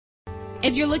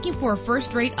If you're looking for a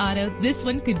first-rate auto, this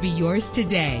one could be yours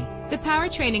today. The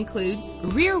powertrain includes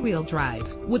rear-wheel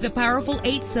drive with a powerful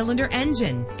 8-cylinder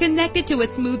engine connected to a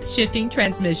smooth shifting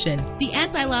transmission. The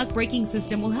anti-lock braking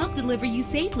system will help deliver you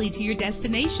safely to your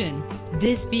destination.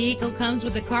 This vehicle comes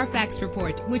with a Carfax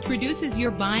report, which reduces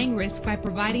your buying risk by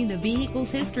providing the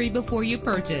vehicle's history before you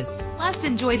purchase. Plus,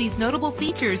 enjoy these notable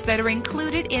features that are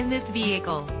included in this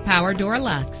vehicle: power door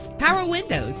locks, power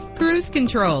windows, cruise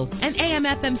control, an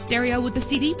AM/FM stereo with a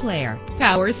CD player,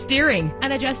 power steering,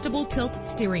 an adjustable tilt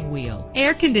steering wheel,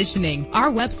 air conditioning.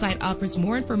 Our website offers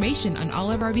more information on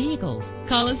all of our vehicles.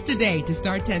 Call us today to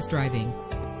start test driving.